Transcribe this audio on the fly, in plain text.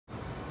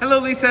Hello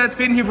Lisa, it's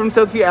Peyton here from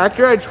Southview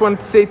Acura. I just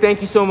wanted to say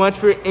thank you so much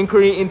for your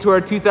inquiry into our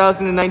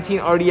 2019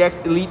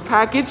 RDX Elite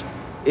package.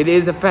 It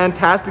is a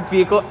fantastic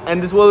vehicle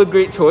and as well a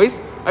great choice.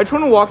 I just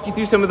want to walk you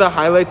through some of the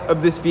highlights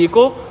of this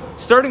vehicle.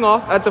 Starting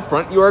off at the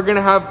front, you are going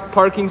to have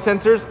parking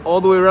sensors all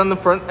the way around the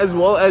front as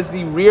well as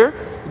the rear.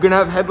 You're going to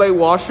have headlight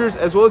washers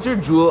as well as your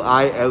dual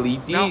eye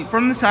LEDs. Now,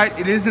 from the side,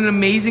 it is in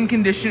amazing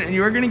condition and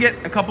you are going to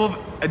get a couple of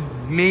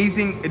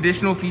amazing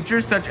additional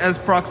features such as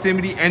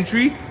proximity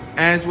entry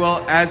as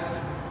well as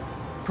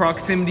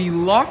proximity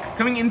lock.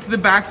 Coming into the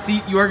back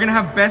seat, you are going to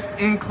have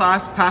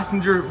best-in-class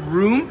passenger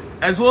room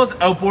as well as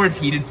outboard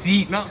heated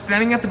seats. Now,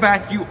 standing at the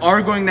back, you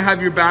are going to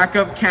have your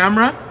backup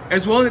camera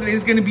as well. It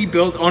is going to be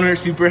built on our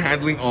super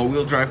handling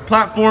all-wheel drive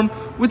platform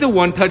with a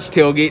one-touch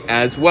tailgate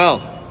as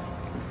well.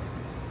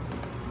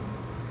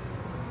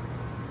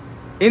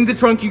 In the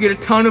trunk, you get a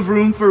ton of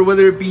room for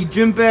whether it be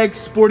gym bags,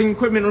 sporting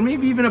equipment, or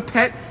maybe even a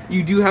pet.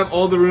 You do have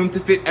all the room to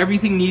fit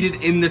everything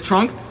needed in the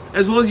trunk,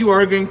 as well as you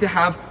are going to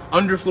have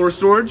underfloor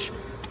storage.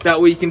 That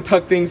way you can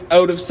tuck things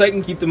out of sight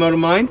and keep them out of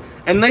mind.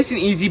 And nice and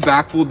easy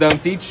back fold down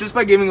seats just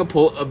by giving a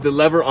pull of the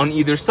lever on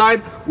either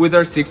side with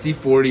our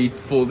 60/40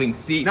 folding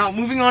seat. Now,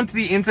 moving on to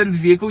the inside of the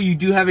vehicle, you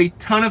do have a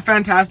ton of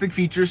fantastic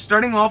features,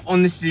 starting off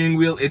on the steering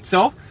wheel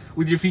itself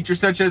with your features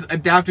such as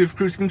adaptive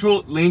cruise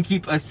control, lane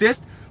keep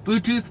assist,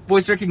 Bluetooth,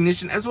 voice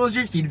recognition, as well as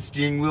your heated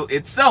steering wheel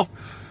itself.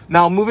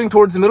 Now, moving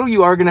towards the middle,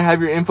 you are going to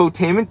have your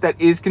infotainment that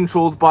is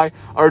controlled by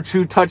our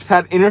true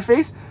touchpad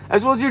interface,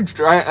 as well as your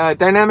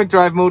dynamic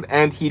drive mode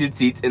and heated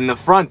seats in the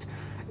front.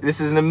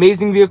 This is an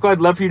amazing vehicle. I'd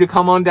love for you to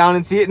come on down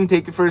and see it and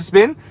take it for a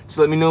spin. Just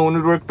let me know when it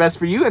would work best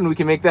for you and we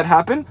can make that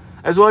happen.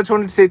 As well, I just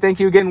wanted to say thank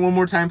you again one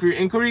more time for your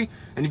inquiry.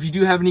 And if you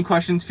do have any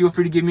questions, feel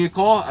free to give me a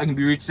call. I can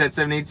be reached at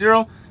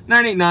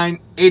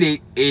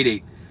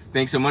 780-989-8888.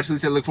 Thanks so much,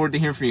 Lisa. I look forward to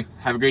hearing from you.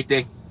 Have a great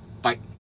day. Bye.